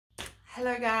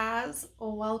Hello guys,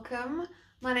 welcome.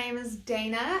 My name is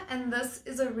Dana and this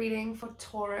is a reading for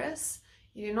Taurus.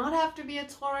 You do not have to be a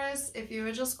Taurus. If you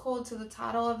were just called to the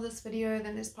title of this video,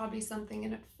 then there's probably something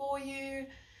in it for you.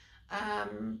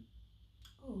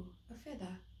 Oh, a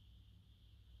feather.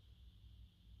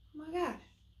 Oh my gosh,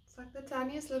 it's like the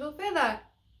tiniest little feather.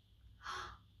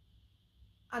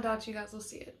 I doubt you guys will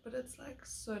see it, but it's like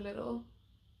so little.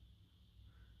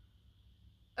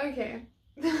 Okay.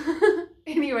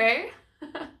 Anyway.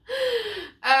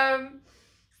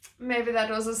 Maybe that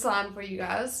was a sign for you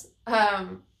guys.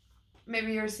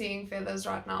 Maybe you're seeing feathers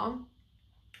right now.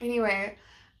 Anyway,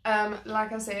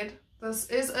 like I said, this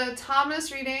is a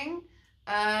timeless reading.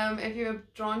 If you're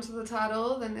drawn to the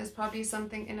title, then there's probably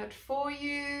something in it for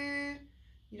you.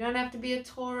 You don't have to be a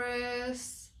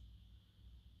Taurus.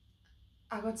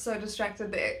 I got so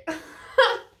distracted there.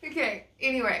 Okay,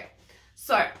 anyway,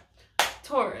 so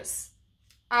Taurus.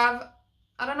 I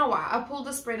don't know why, I pulled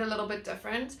the spread a little bit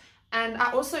different, and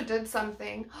I also did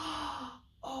something.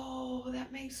 Oh,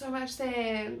 that makes so much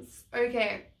sense.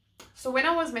 Okay, so when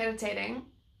I was meditating,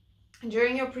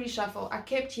 during your pre-shuffle, I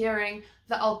kept hearing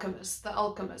the Alchemist, the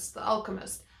Alchemist, the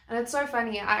Alchemist. And it's so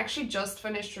funny, I actually just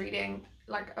finished reading,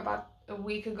 like about a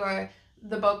week ago,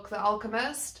 the book, The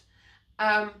Alchemist.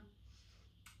 But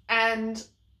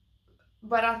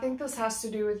I think this has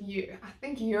to do with you. I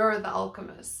think you're the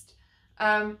alchemist.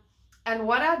 And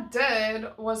what I did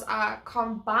was I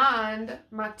combined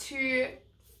my two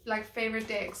favorite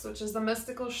decks, which is the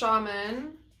Mystical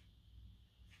Shaman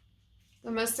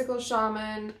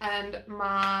and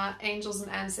my Angels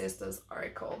and Ancestors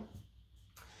Oracle.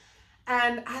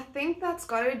 And I think that's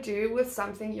got to do with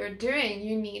something you're doing.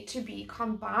 You need to be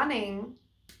combining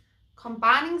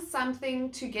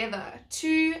something together,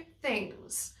 two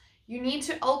things. You need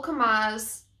to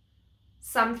alchemize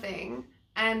something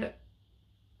and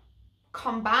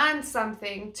combine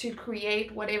something to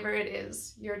create whatever it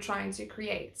is you're trying to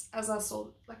create. As I saw,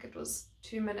 like it was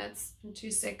 2 minutes and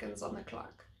 2 seconds on the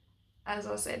clock as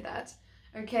I said that.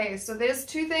 Okay, so there's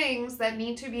two things that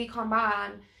need to be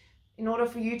combined in order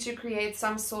for you to create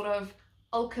some sort of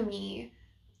alchemy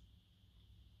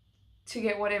to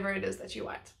get whatever it is that you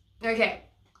want. Okay,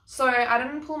 so I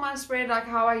didn't pull my spread like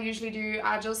how I usually do.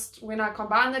 I just, when I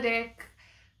combine the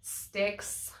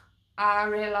decks, I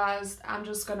realized I'm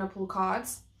just gonna pull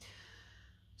cards.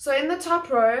 So in the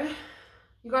top row,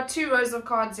 you got 2 rows of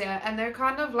cards here, and they're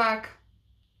kind of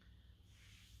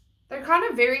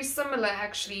very similar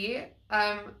actually.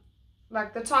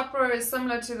 Like the top row is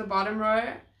similar to the bottom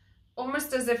row,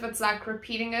 almost as if it's like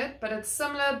repeating it, but it's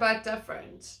similar but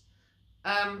different.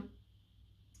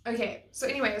 Okay, so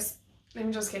anyways, let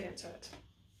me just get into it.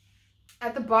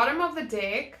 At the bottom of the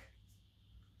deck,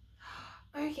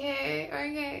 okay.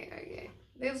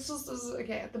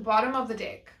 At the bottom of the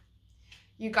deck,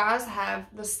 you guys have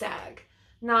the stag.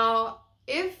 Now,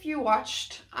 if you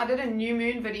watched, I did a new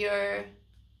moon video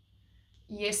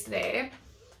yesterday.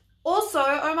 Also,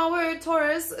 oh my word,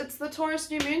 Taurus, it's the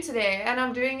Taurus new moon today, and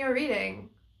I'm doing your reading.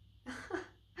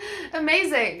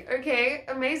 Amazing. Okay,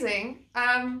 amazing.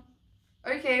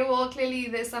 Okay, well, clearly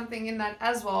there's something in that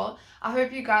as well. I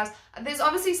hope you guys, there's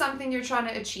obviously something you're trying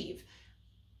to achieve.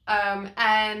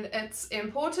 And it's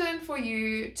important for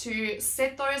you to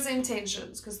set those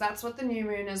intentions, because that's what the new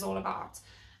moon is all about.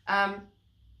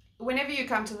 Whenever you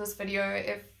come to this video,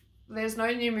 if there's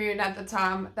no new moon at the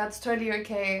time, that's totally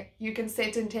okay. You can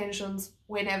set intentions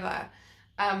whenever.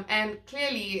 And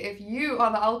clearly, if you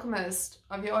are the alchemist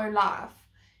of your own life,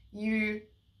 you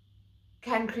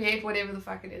can create whatever the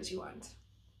fuck it is you want.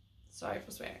 Sorry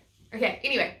for swearing. Okay,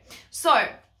 anyway, so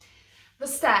the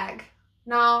stag.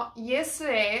 Now,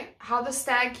 yesterday, how the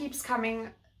stag keeps coming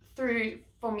through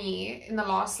for me in the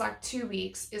last 2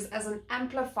 weeks is as an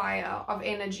amplifier of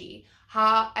energy.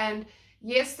 And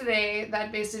yesterday,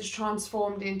 that message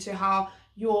transformed into how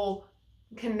your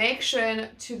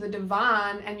connection to the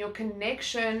divine and your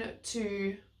connection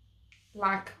to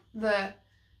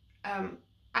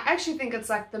I actually think it's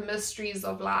like the mysteries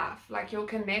of life, like your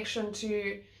connection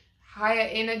to higher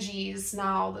energies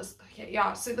now.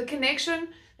 So the connection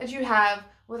that you have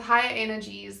with higher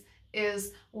energies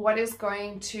is what is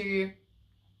going to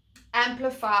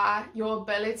amplify your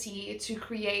ability to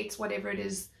create whatever it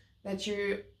is that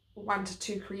you want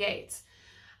to create.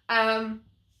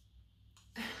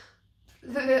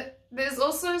 There's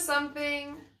also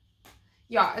something,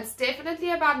 it's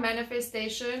definitely about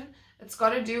manifestation. It's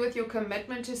got to do with your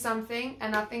commitment to something,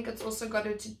 and I think it's also got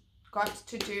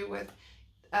to do with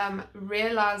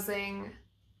realizing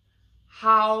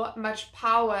how much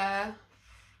power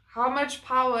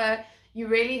you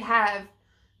really have,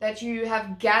 that you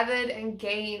have gathered and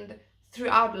gained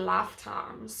throughout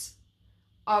lifetimes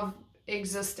of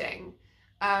existing.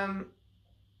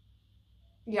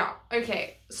 Yeah,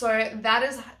 okay, so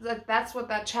that's what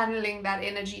that channeling that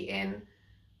energy in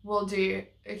will do,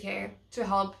 okay, to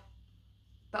help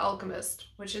the alchemist,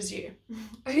 which is you.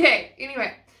 Okay,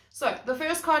 anyway, so the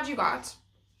first card you got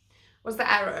was the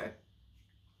arrow,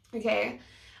 okay,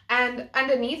 and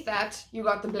underneath that you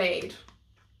got the blade.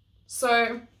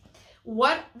 So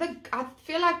I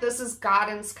feel like this is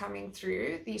guidance coming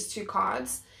through these two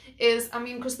cards is, I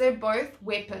mean, because they're both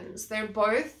weapons, they're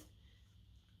both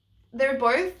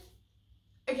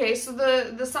okay. So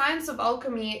the science of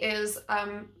alchemy is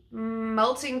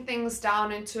melting things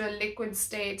down into a liquid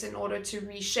state in order to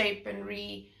reshape and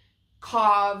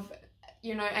recarve,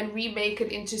 you know, and remake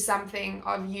it into something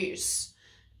of use.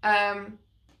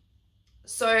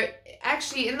 So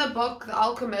actually in the book The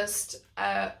Alchemist,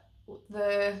 I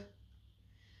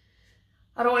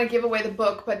don't want to give away the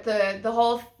book, but the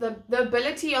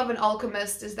ability of an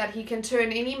alchemist is that he can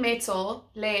turn any metal,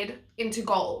 lead, into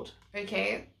gold,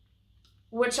 okay?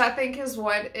 Which I think is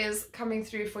what is coming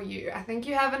through for you. I think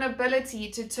you have an ability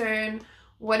to turn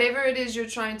whatever it is you're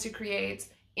trying to create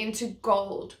into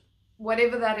gold,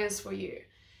 whatever that is for you,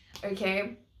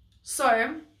 okay?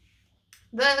 So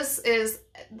this is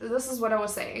what I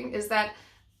was saying, is that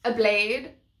a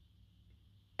blade,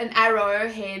 an arrow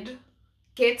head,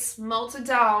 gets melted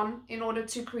down in order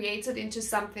to create it into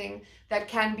something that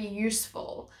can be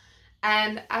useful.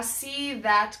 And I see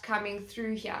that coming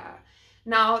through here.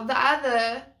 Now, the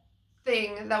other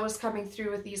thing that was coming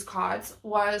through with these cards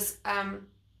was,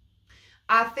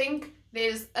 I think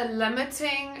there's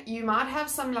you might have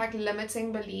some like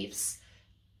limiting beliefs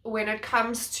when it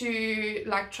comes to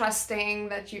like trusting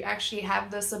that you actually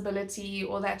have this ability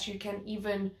or that you can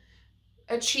even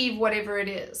achieve whatever it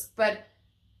is. But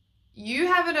you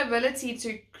have an ability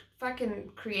to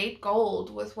fucking create gold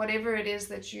with whatever it is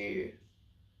that you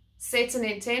set an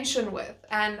intention with.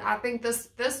 And I think this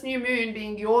new moon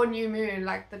being your new moon,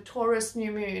 like the Taurus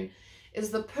new moon, is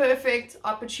the perfect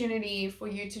opportunity for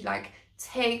you to like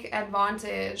take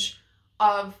advantage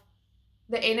of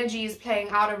the energies playing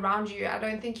out around you. I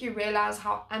don't think you realize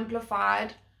how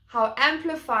amplified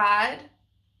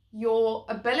your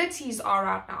abilities are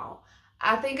right now.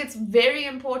 I think it's very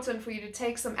important for you to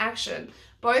take some action.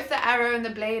 Both the arrow and the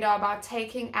blade are about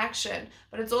taking action,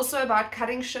 but it's also about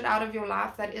cutting shit out of your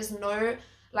life that is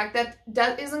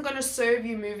that isn't going to serve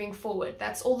you moving forward.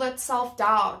 That's all that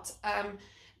self-doubt,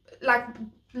 like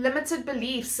limited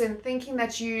beliefs and thinking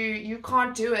that you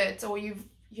can't do it, or you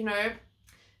know,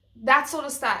 that sort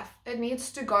of stuff. It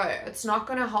needs to go. It's not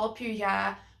going to help you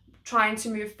here trying to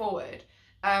move forward.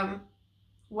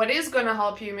 What is going to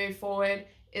help you move forward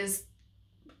is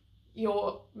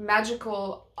your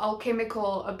magical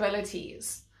alchemical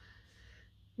abilities.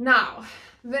 Now,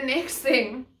 the next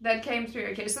thing that came through,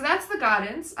 okay, so that's the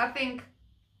guidance. I think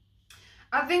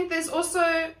there's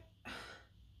also,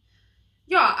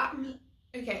 yeah,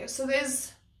 okay, so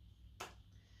there's,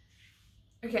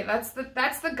 okay, that's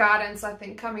the guidance I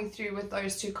think coming through with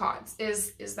those two cards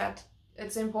is that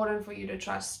it's important for you to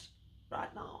trust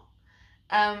right now.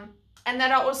 And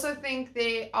that I also think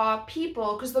there are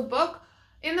people, because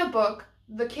in the book,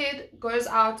 the kid goes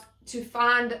out to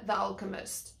find the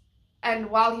alchemist. And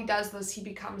while he does this, he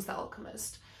becomes the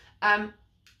alchemist.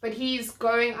 But he's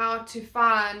going out to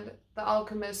find the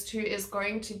alchemist who is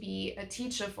going to be a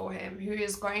teacher for him, who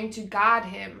is going to guide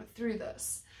him through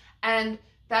this. And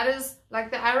that is,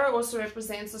 like, the arrow also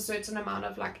represents a certain amount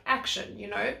of, like, action, you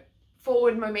know,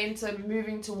 forward momentum,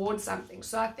 moving towards something.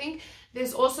 So I think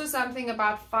there's also something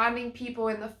about finding people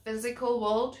in the physical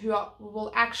world who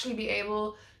will actually be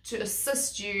able to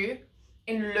assist you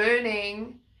in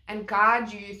learning and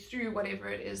guide you through whatever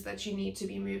it is that you need to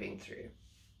be moving through.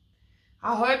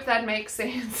 I hope that makes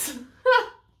sense,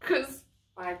 because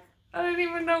like I don't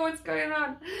even know what's going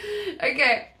on.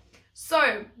 Okay,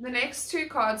 so the next two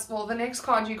cards, well, the next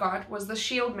card you got was the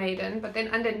Shield Maiden, but then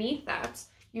underneath that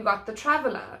you got the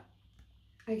Traveler.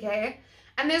 Okay,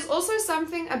 and there's also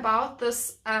something about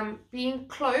this being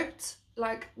cloaked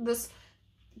like this,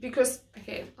 because,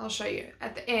 okay, I'll show you.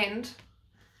 At the end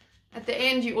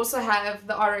you also have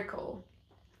the Oracle.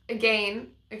 Again,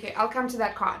 okay, I'll come to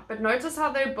that card, but notice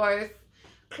how they're both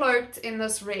cloaked in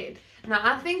this red. Now,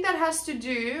 I think that has to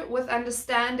do with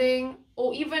understanding,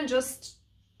 or even just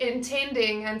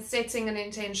intending and setting an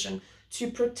intention to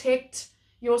protect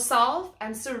yourself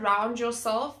and surround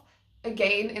yourself,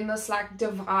 again, in this like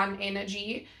divine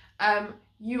energy.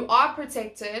 You are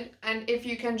protected, and if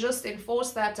you can just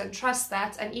enforce that and trust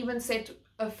that and even set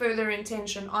a further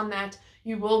intention on that,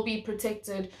 you will be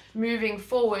protected moving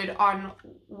forward on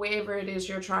wherever it is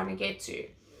you're trying to get to.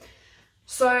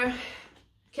 So,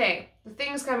 okay, the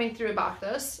things coming through about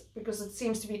this, because it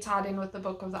seems to be tied in with the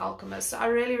book of the Alchemist. So I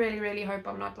really, really, really hope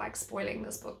I'm not like spoiling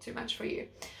this book too much for you.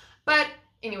 But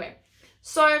anyway,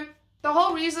 so the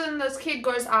whole reason this kid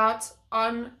goes out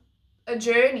on a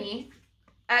journey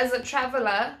as a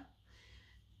traveler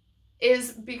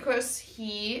is because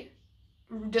he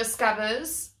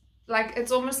discovers, like,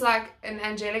 it's almost like an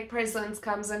angelic presence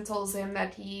comes and tells him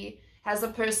that he has a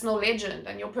personal legend,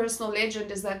 and your personal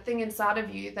legend is that thing inside of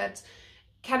you that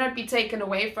cannot be taken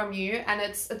away from you, and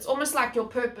it's almost like your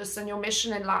purpose and your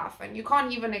mission in life, and you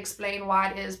can't even explain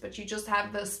why it is, but you just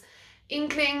have this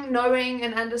inkling, knowing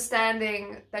and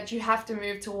understanding that you have to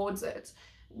move towards it,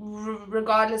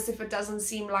 regardless if it doesn't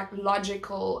seem like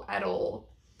logical at all.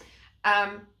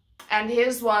 And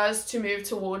his was to move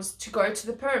towards, to go to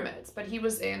the pyramids, but he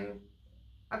was in,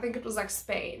 I think it was like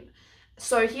Spain.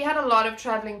 So he had a lot of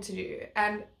traveling to do,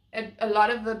 and a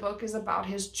lot of the book is about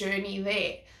his journey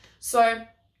there. So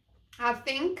I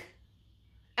think,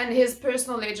 and his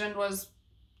personal legend was,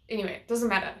 anyway, doesn't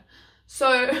matter.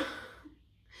 So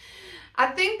I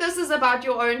think this is about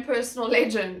your own personal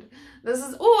legend. This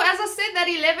is, oh, as I said, that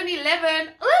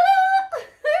 1111.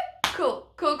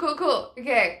 Cool, cool, cool, cool.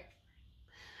 Okay.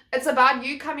 It's about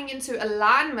you coming into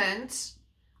alignment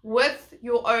with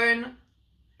your own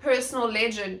personal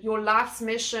legend, your life's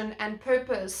mission and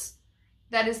purpose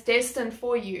that is destined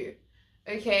for you.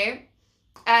 Okay?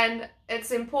 And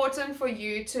it's important for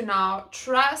you to now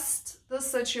trust the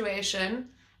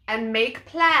situation and make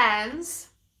plans.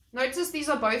 Notice these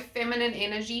are both feminine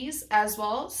energies as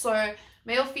well. So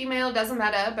male, female, doesn't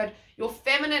matter. But your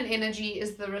feminine energy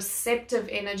is the receptive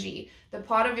energy. The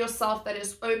part of yourself that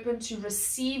is open to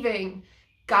receiving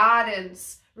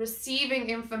guidance, receiving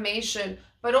information.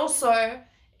 But also,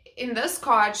 in this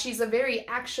card, she's a very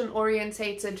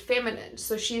action-orientated feminine.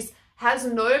 So has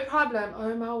no problem,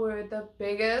 oh my word, the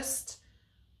biggest,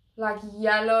 like,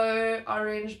 yellow,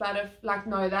 orange butterfly, like,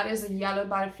 no, that is a yellow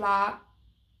butterfly.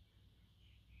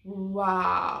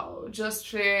 Wow, just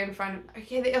flew in front of,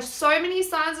 okay, there are so many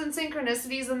signs and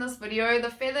synchronicities in this video. The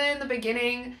feather in the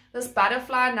beginning, this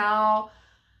butterfly now.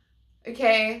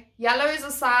 Okay, yellow is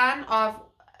a sign of,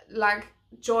 like,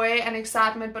 joy and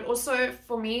excitement, but also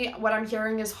for me, what I'm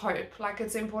hearing is hope. Like,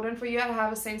 it's important for you to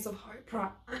have a sense of hope,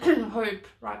 hope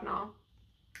right now.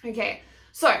 Okay,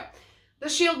 so the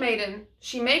Shield Maiden,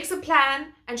 she makes a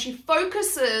plan and she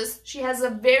focuses. She has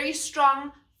a very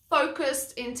strong,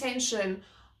 focused intention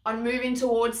on moving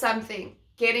towards something,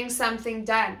 getting something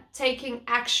done, taking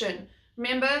action.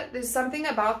 Remember, there's something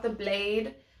about the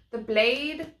blade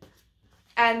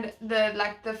and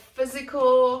the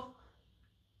physical.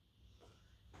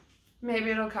 Maybe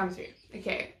it'll come through.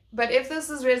 Okay. But if this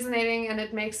is resonating and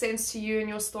it makes sense to you in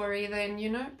your story, then, you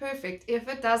know, perfect. If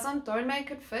it doesn't, don't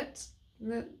make it fit.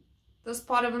 This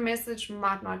part of the message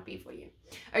might not be for you.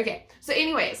 Okay. So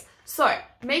anyways, so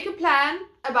make a plan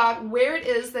about where it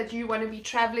is that you want to be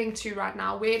traveling to right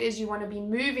now, where it is you want to be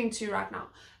moving to right now.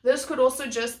 This could also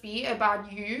just be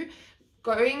about you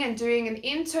going and doing an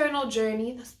internal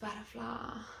journey. This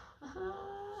butterfly.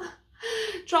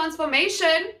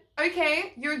 Transformation.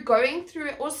 Okay, you're going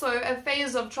through also a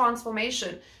phase of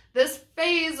transformation. This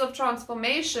phase of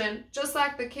transformation, just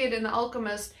like the kid in The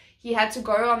Alchemist, he had to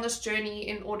go on this journey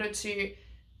in order to,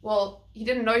 well, he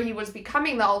didn't know he was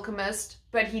becoming the alchemist,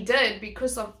 but he did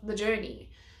because of the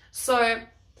journey. So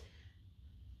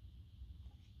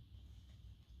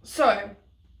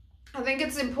I think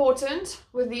it's important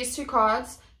with these two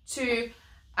cards to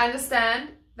understand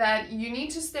that you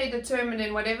need to stay determined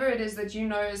in whatever it is that you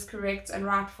know is correct and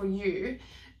right for you,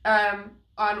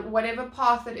 on whatever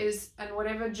path it is and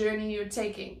whatever journey you're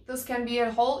taking. This can be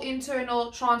a whole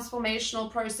internal transformational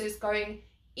process, going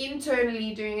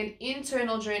internally, doing an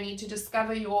internal journey to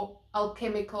discover your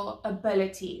alchemical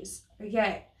abilities.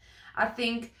 Okay, I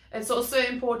think it's also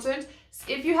important,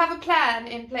 if you have a plan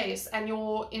in place and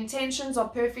your intentions are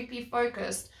perfectly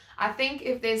focused, I think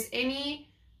it's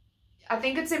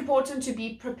important to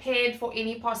be prepared for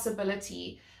any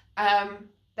possibility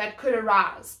that could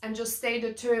arise, and just stay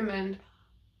determined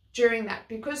during that,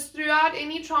 because throughout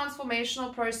any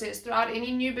transformational process, throughout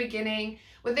any new beginning,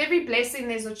 with every blessing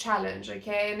there's a challenge,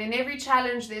 okay, and in every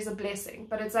challenge there's a blessing,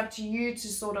 but it's up to you to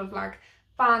sort of like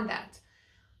find that.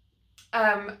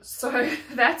 So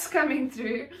that's coming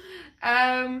through.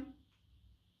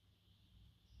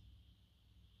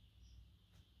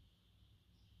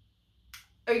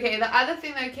 Okay, the other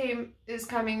thing that is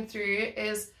coming through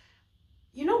is,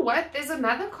 you know what? There's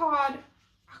another card.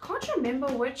 I can't remember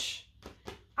which.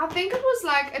 I think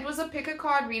it was a pick a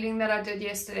card reading that I did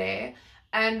yesterday,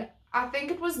 and I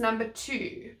think it was number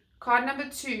 2, card number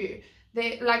 2.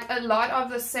 They, like, a lot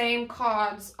of the same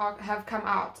cards have come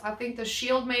out. I think the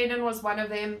Shield Maiden was one of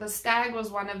them, the Stag was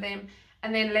one of them,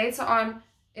 and then later on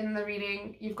in the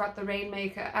reading you've got the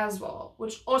Rainmaker as well,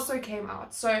 which also came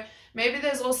out. So maybe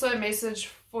there's also a message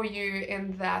for you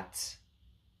in that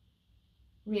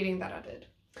reading that I did.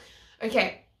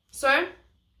 Okay, so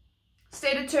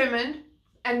stay determined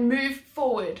and move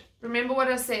forward. Remember what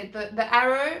I said, the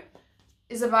arrow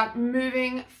is about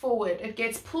moving forward. It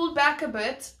gets pulled back a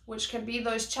bit, which can be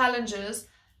those challenges,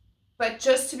 but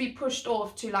just to be pushed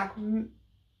off, to like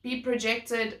be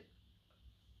projected,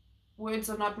 words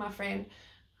are not my friend,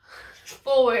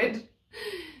 forward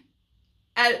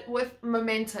with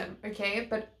momentum, okay?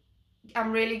 But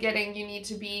I'm really getting, you need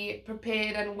to be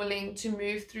prepared and willing to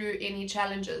move through any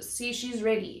challenges. See, she's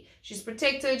ready. She's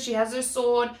protected. She has her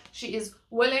sword. She is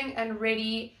willing and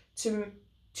ready to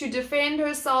defend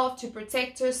herself, to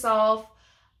protect herself.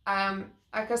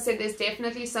 Like I said, there's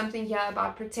definitely something here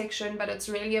about protection, but it's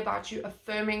really about you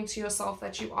affirming to yourself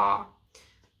that you are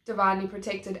divinely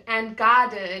protected and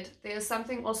guarded. There's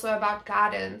something also about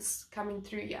guidance coming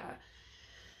through here.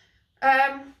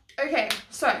 Okay,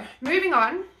 so moving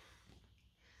on.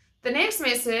 The next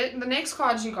message, the next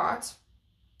card you got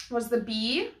was the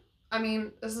bee. I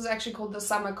mean, this is actually called the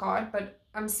summer card, but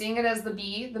I'm seeing it as the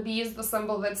bee. The bee is the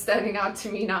symbol that's standing out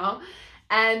to me now.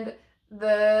 And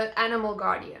the animal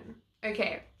guardian.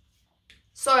 Okay.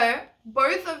 So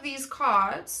both of these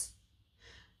cards.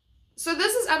 So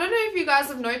this is, I don't know if you guys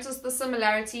have noticed the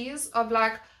similarities of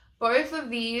like both of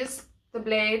these, the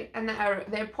blade and the arrow.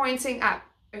 They're pointing up.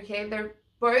 Okay. They're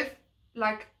both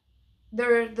like,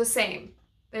 they're the same.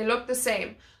 They look the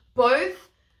same. Both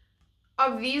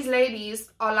of these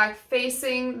ladies are like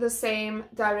facing the same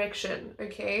direction,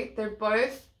 okay? They're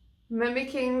both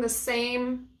mimicking the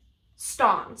same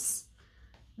stance.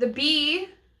 The bee,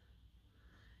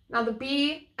 now the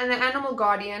bee and the animal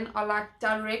guardian are like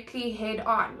directly head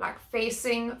on, like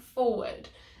facing forward.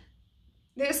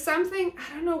 There's something,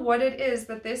 I don't know what it is,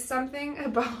 but there's something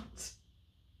about,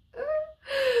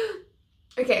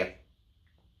 okay,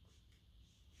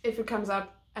 if it comes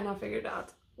up and I'll figure it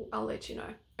out, I'll let you know.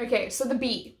 Okay, so the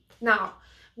bee. Now,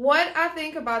 what I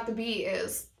think about the bee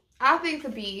is, I think the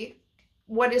bee,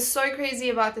 what is so crazy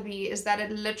about the bee is that it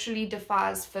literally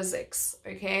defies physics,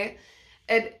 okay?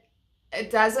 It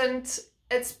doesn't,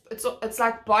 it's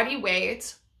like body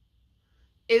weight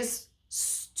is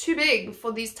too big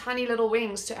for these tiny little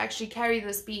wings to actually carry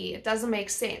this bee. It doesn't make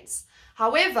sense.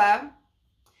 However,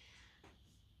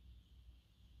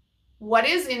 what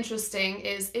is interesting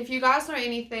is, if you guys know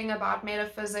anything about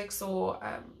metaphysics or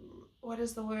what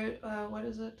is the word, what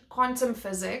is it, quantum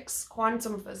physics,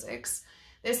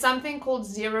 there's something called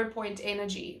 0-point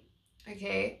energy,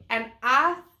 okay? And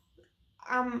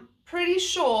I'm pretty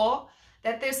sure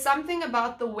that there's something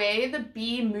about the way the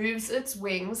bee moves its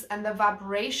wings and the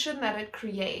vibration that it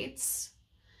creates,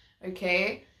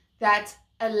 okay, that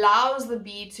allows the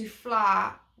bee to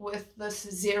fly with this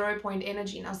 0-point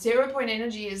energy. Now, 0-point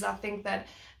energy is, I think,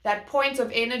 that point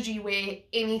of energy where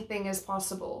anything is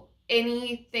possible.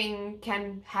 Anything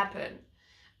can happen.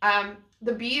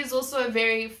 The bee is also a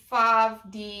very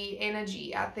 5D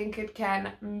energy. I think it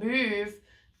can move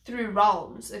through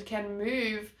realms. It can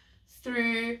move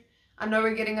through, I know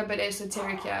we're getting a bit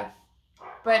esoteric here,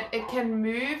 but it can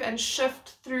move and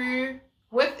shift through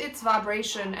with its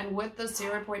vibration and with the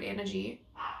 0-point energy.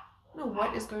 I don't know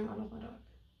what is going on with my dog.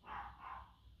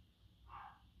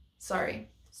 Sorry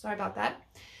about that.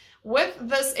 With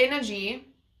this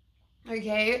energy,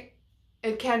 okay,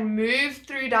 it can move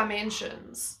through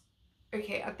dimensions.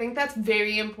 Okay, I think that's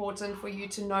very important for you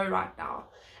to know right now.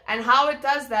 And how it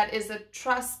does that is it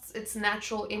trusts its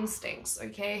natural instincts,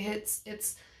 okay?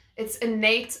 Its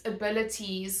innate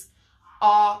abilities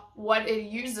are what it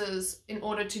uses in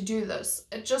order to do this.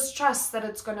 It just trusts that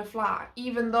it's going to fly,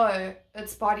 even though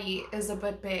its body is a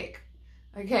bit big,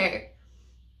 okay?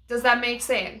 Does that make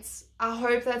sense? I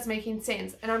hope that's making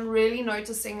sense. And I'm really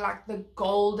noticing like the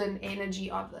golden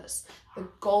energy of this. The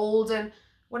golden,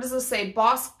 what does it say?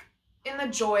 Bask in the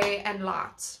joy and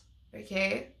light.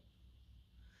 Okay?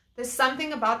 There's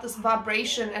something about this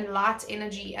vibration and light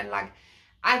energy. And like,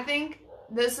 I think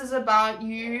this is about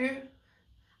you.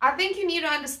 I think you need to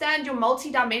understand your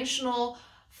multidimensional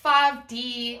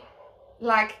 5D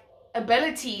like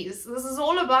abilities. This is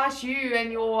all about you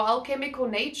and your alchemical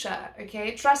nature,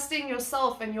 okay? Trusting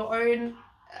yourself and your own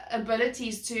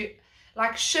abilities to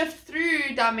like shift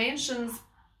through dimensions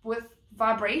with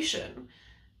vibration.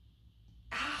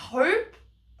 I hope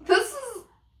this is,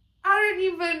 I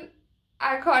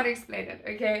I can't explain it,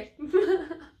 okay?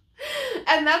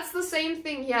 And that's the same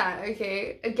thing here,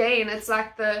 okay? Again, it's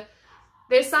like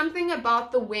there's something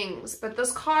about the wings, but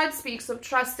this card speaks of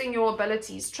trusting your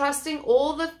abilities, trusting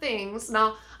all the things.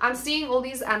 Now, I'm seeing all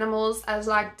these animals as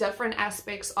like different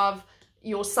aspects of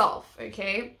yourself,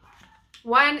 okay?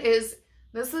 One is,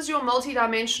 this is your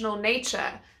multidimensional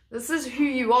nature. This is who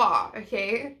you are,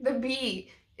 okay? The bee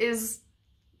is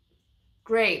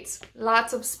great,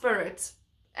 light of spirit,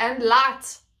 and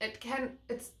light.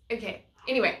 It's, okay.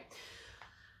 Anyway,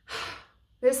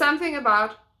 there's something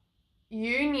about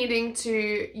you needing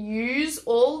to use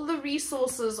all the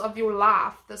resources of your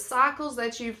life, the cycles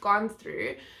that you've gone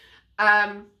through,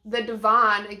 the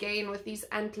divine, again, with these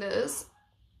antlers,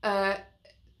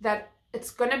 that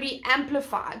it's going to be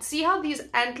amplified. See how these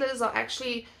antlers are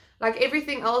actually, like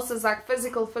everything else is like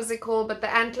physical, but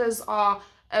the antlers are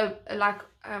like,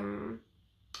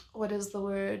 what is the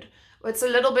word? It's a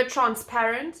little bit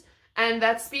transparent, and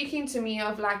that's speaking to me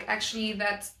of like actually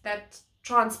that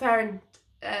transparent,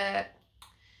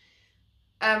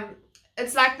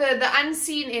 it's like the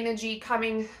unseen energy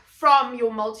coming from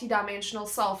your multidimensional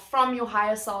self, from your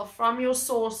higher self, from your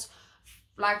source,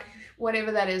 like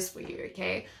whatever that is for you,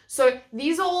 okay? So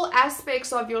these are all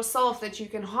aspects of yourself that you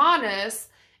can harness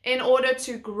in order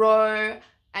to grow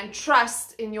and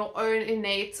trust in your own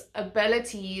innate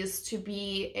abilities to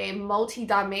be a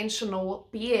multidimensional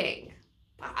being.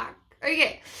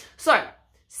 Okay, so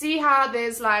see how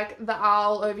there's like the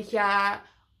owl over here,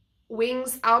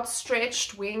 wings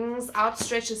outstretched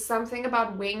is something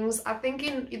about wings. I think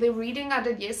in the readings I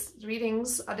did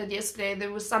yesterday,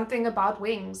 there was something about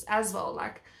wings as well.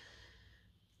 Like,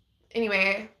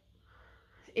 anyway,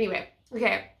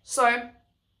 okay, so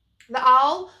the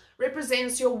owl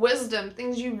represents your wisdom,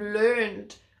 things you've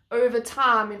learned over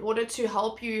time in order to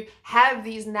help you have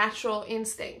these natural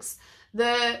instincts.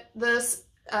 Is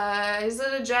it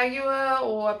a jaguar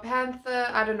or a panther?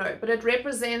 I don't know, but it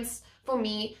represents for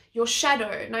me your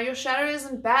shadow. Now your shadow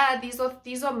isn't bad.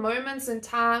 These are moments in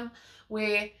time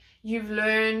where you've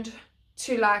learned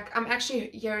to, like, I'm actually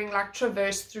hearing like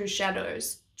traverse through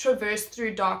shadows, traverse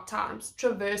through dark times,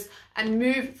 traverse and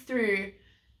move through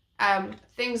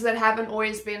things that haven't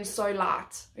always been so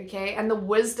light, okay? And the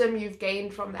wisdom you've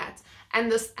gained from that,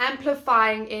 and this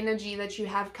amplifying energy that you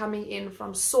have coming in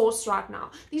from source right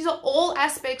now. These are all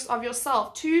aspects of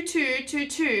yourself.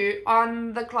 2222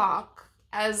 on the clock,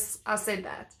 as I said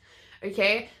that,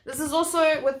 okay? This is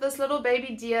also with this little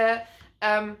baby deer.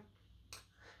 I'm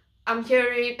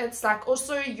hearing it's like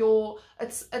also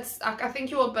it's like, I think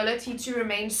your ability to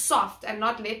remain soft and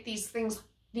not let these things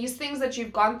that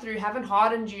you've gone through haven't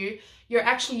hardened you. You're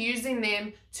actually using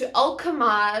them to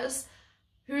alchemize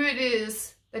who it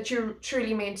is that you're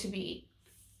truly meant to be.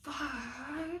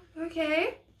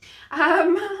 Okay.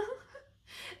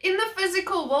 In the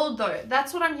physical world though,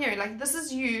 that's what I'm hearing. Like, this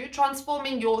is you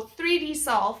transforming your 3D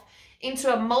self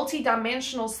into a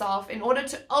multi-dimensional self in order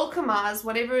to alchemize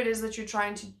whatever it is that you're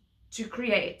trying to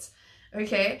create.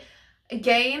 Okay.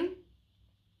 Again,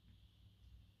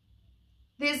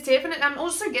 there's definitely, I'm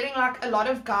also getting like a lot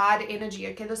of guard energy,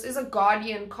 okay? This is a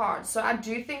guardian card. So I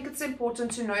do think it's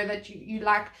important to know that you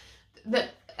like,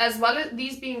 that as well as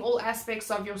these being all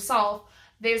aspects of yourself,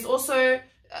 there's also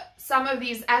some of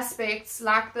these aspects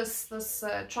like this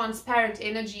transparent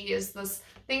energy is this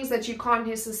things that you can't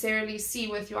necessarily see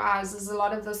with your eyes. There's a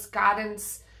lot of this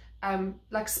guidance,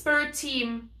 like spirit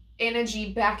team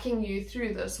energy backing you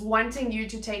through this, wanting you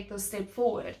to take this step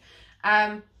forward.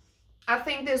 I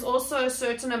think there's also a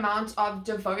certain amount of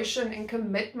devotion and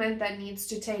commitment that needs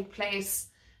to take place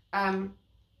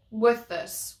with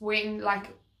this, when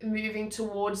like moving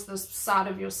towards this side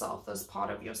of yourself, this part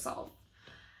of yourself.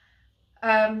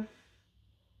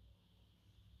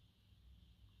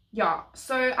 Yeah,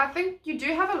 so I think you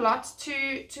do have a lot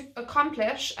to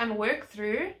accomplish and work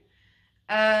through.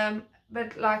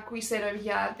 But like we said over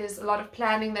here, there's a lot of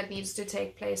planning that needs to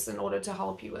take place in order to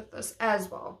help you with this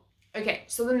as well. Okay,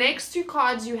 so the next two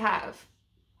cards you have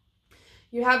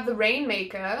the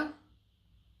Rainmaker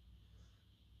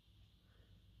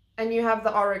and you have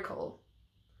the Oracle.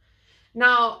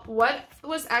 Now, what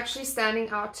was actually standing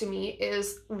out to me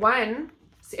is one,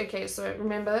 okay, so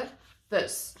remember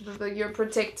this, you're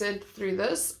protected through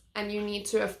this, and you need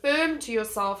to affirm to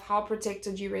yourself how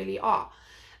protected you really are.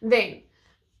 Then,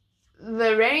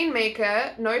 the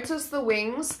Rainmaker, notice the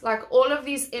wings, like all of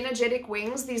these energetic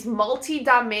wings, these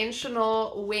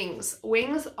multi-dimensional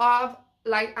wings of,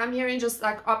 like, I'm hearing just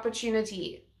like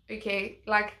opportunity, okay?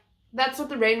 Like, that's what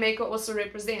the Rainmaker also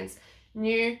represents.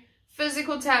 New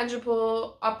physical,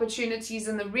 tangible opportunities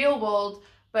in the real world,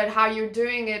 but how you're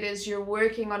doing it is you're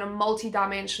working on a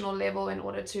multi-dimensional level in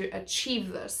order to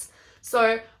achieve this.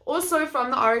 So also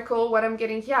from the oracle, what I'm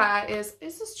getting here is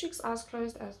this chick's eyes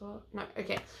closed as well? No,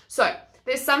 okay. So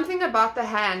there's something about the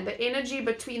hand, the energy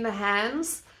between the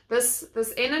hands, this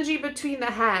energy between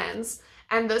the hands,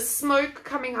 and the smoke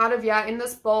coming out of here in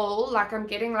this bowl. Like I'm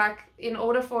getting, like, in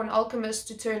order for an alchemist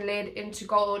to turn lead into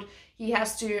gold, he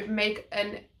has to make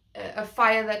a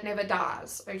fire that never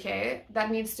dies, okay? That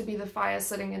needs to be the fire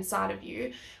sitting inside of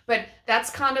you. But that's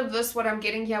kind of what I'm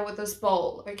getting here with this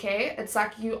bowl, okay? It's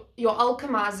like you're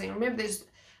alchemizing. Remember, there's,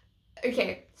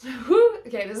 okay,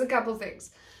 okay, there's a couple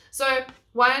things. So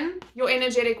one, your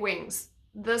energetic wings.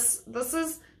 This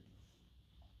is,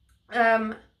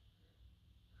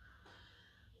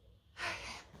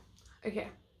 okay.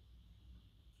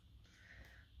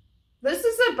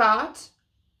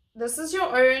 This is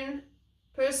your own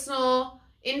personal,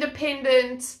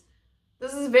 independent,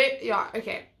 this is very, yeah,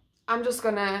 okay. I'm just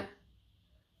gonna,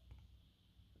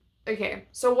 okay.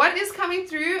 So what is coming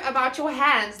through about your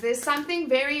hands? There's something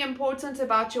very important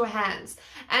about your hands.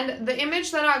 And the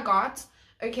image that I got,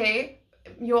 okay,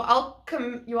 your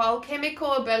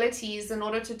alchemical abilities in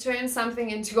order to turn something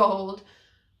into gold,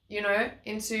 you know,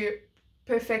 into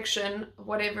perfection,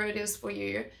 whatever it is for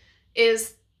you,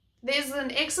 is there's an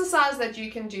exercise that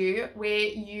you can do where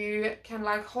you can,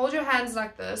 like, hold your hands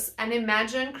like this and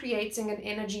imagine creating an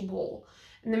energy ball.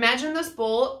 And imagine this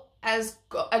ball as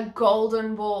a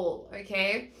golden ball,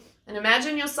 okay? And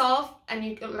imagine yourself, and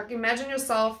you like imagine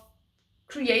yourself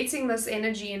creating this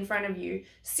energy in front of you,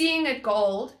 seeing it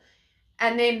gold,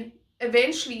 and then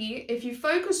eventually, if you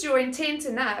focus your intent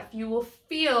enough, you'll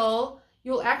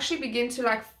actually begin to,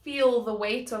 like, feel the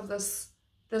weight of this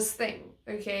thing,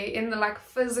 okay, in the, like,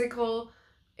 physical,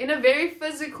 in a very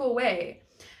physical way.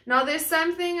 Now there's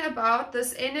something about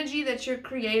this energy that you're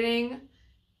creating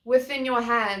within your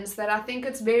hands that I think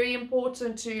it's very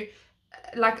important to,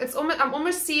 like, it's almost, I'm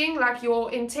almost seeing, like,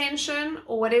 your intention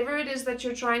or whatever it is that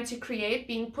you're trying to create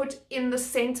being put in the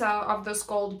center of this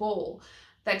gold ball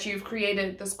that you've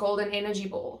created, this golden energy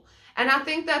ball. And I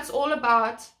think that's all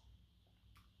about,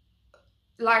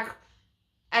 like,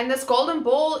 and this golden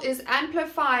ball is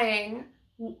amplifying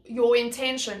your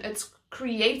intention. It's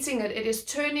creating it. It is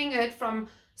turning it from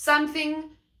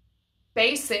something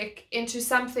basic into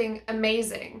something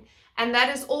amazing. And that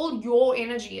is all your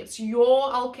energy. It's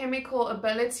your alchemical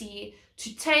ability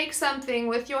to take something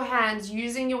with your hands,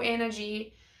 using your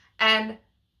energy and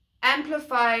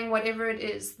amplifying whatever it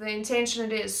is, the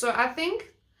intention it is. So I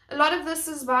think a lot of this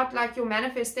is about, like, your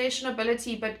manifestation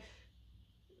ability, but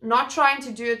not trying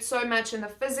to do it so much in the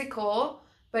physical,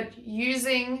 but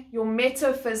using your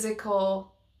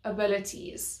metaphysical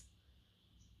abilities.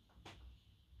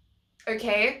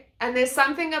 Okay? And there's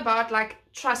something about, like,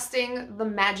 trusting the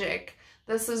magic.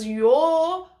 This is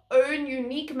your own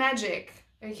unique magic,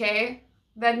 okay?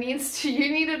 That means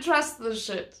you need to trust this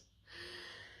shit.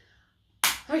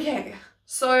 Okay,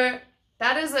 so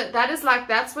that is it. That is, like,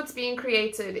 that's what's being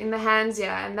created in the hands here.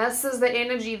 And this is the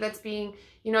energy that's being,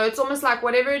 you know, it's almost like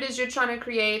whatever it is you're trying to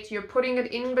create, you're putting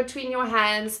it in between your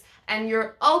hands and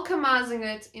you're alchemizing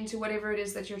it into whatever it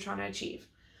is that you're trying to achieve.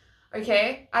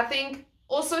 Okay, I think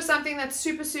also something that's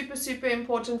super, super, super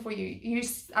important for you.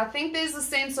 I think there's a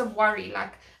sense of worry,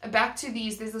 like, back to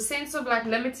these, there's a sense of, like,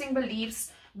 limiting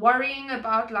beliefs, worrying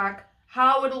about, like,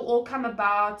 how it'll all come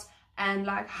about and,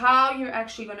 like, how you're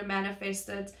actually going to manifest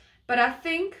it. But I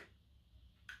think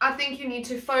you need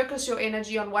to focus your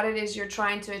energy on what it is you're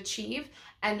trying to achieve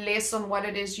and less on what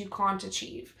it is you can't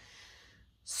achieve.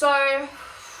 So I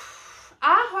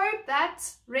hope that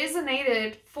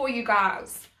resonated for you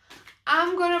guys.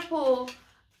 I'm going to pull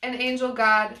an angel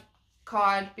guide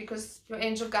card because your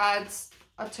angel guides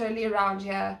are totally around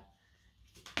here.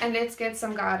 And let's get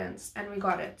some guidance. And we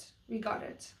got it. We got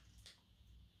it.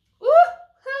 Ooh!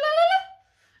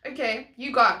 Okay,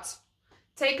 you got.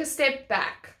 Take a step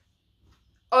back.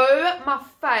 Oh my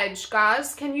fudge,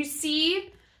 guys. Can you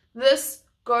see this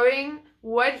going?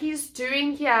 What he's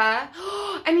doing here?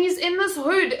 And he's in this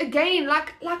hood again,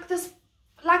 like this,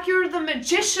 like you're the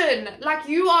magician. Like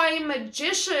you are a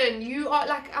magician. You are,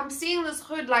 like, I'm seeing this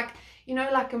hood, like, you know,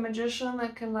 like a magician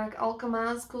that can, like,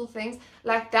 alchemize cool things.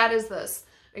 Like, that is this.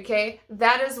 Okay,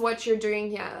 that is what you're doing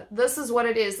here. This is what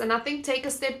it is. And I think take a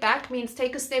step back means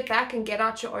take a step back and get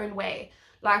out your own way.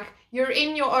 Like, you're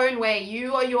in your own way.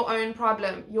 You are your own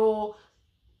problem. Your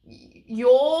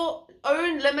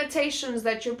own limitations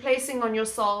that you're placing on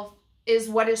yourself is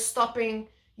what is stopping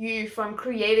you from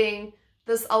creating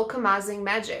this alchemizing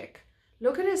magic.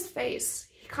 Look at his face.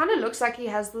 He kind of looks like he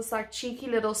has this, like, cheeky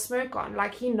little smirk on.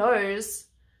 Like, he knows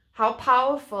how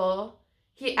powerful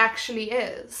he actually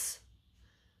is.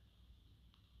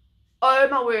 Oh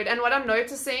my word. And what I'm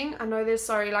noticing, I know there's,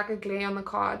 sorry, like a glare on the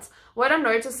cards. What I'm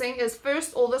noticing is,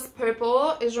 first, all this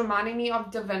purple is reminding me of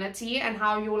divinity and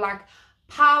how your like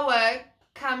power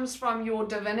comes from your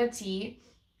divinity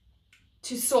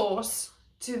to source,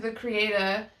 to the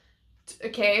creator.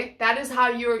 Okay, that is how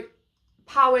your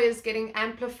power is getting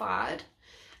amplified.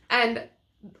 And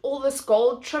all this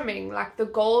gold trimming, like the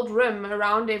gold rim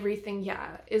around everything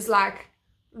here, is like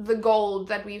the gold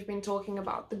that we've been talking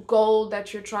about, the gold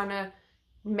that you're trying to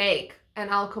make and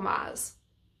alchemize.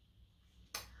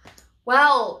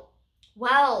 Well,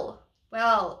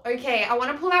 okay, I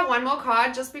want to pull out one more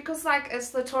card just because like it's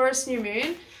the Taurus new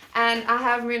moon and I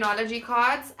have Moonology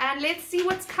cards, and let's see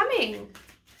what's coming.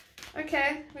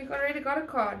 Okay, we've already got a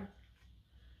card.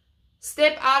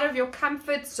 Step out of your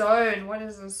comfort zone. What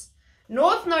is this?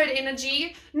 North Node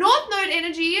energy. North Node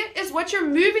energy is what you're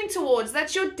moving towards.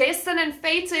 That's your destined and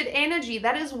fated energy.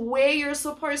 That is where you're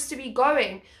supposed to be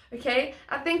going. Okay?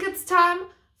 I think it's time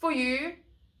for you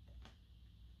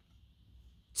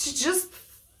to just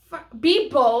be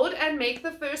bold and make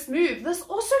the first move. This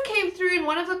also came through in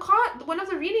one of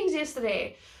the readings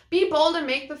yesterday. Be bold and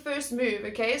make the first move,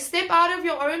 okay? Step out of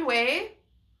your own way.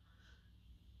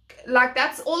 Like,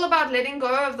 that's all about letting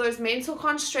go of those mental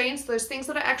constraints, those things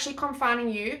that are actually confining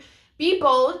you. Be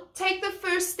bold. Take the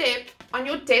first step on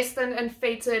your destined and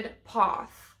fated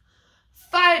path.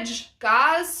 Fudge,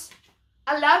 guys.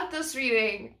 I love this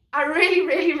reading. I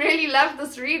really love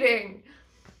this reading.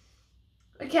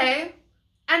 Okay?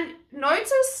 And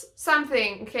notice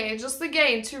something, okay? Just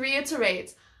again, to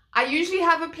reiterate. I usually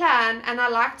have a plan, and I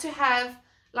like to have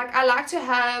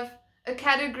a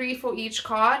category for each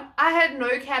card. I had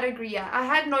no category yet. I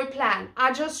had no plan.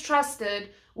 I just trusted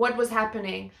what was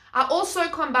happening. I also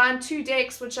combined two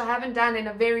decks, which I haven't done in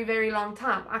a very long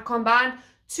time. I combined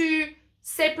two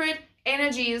separate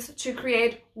energies to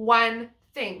create one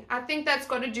thing. I think that's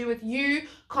got to do with you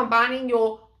combining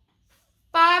your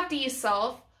 5D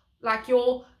self, like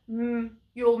your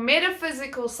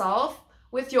metaphysical self,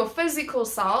 with your physical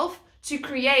self to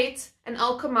create and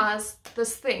alchemize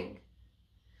this thing.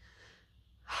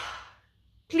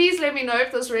 Please let me know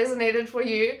if this resonated for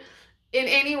you in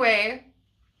any way.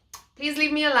 Please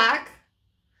leave me a like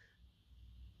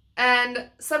and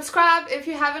subscribe if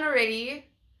you haven't already.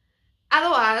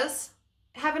 Otherwise,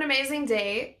 have an amazing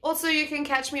day. Also, you can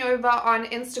catch me over on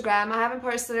Instagram. I haven't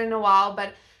posted in a while,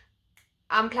 but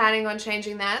I'm planning on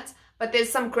changing that. But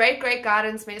there's some great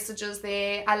guidance messages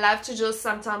there. I love to just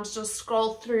sometimes just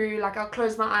scroll through, like I'll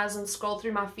close my eyes and scroll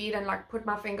through my feed and like put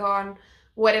my finger on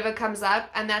whatever comes up,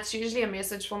 and that's usually a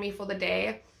message for me for the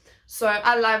day. So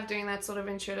I love doing that sort of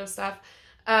intuitive stuff.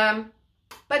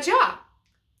 But yeah,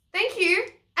 thank you,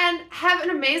 and have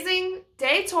an amazing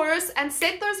day, Taurus, and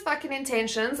set those fucking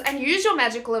intentions and use your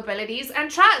magical abilities and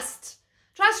trust.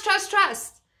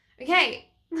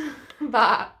 Okay,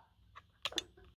 bye.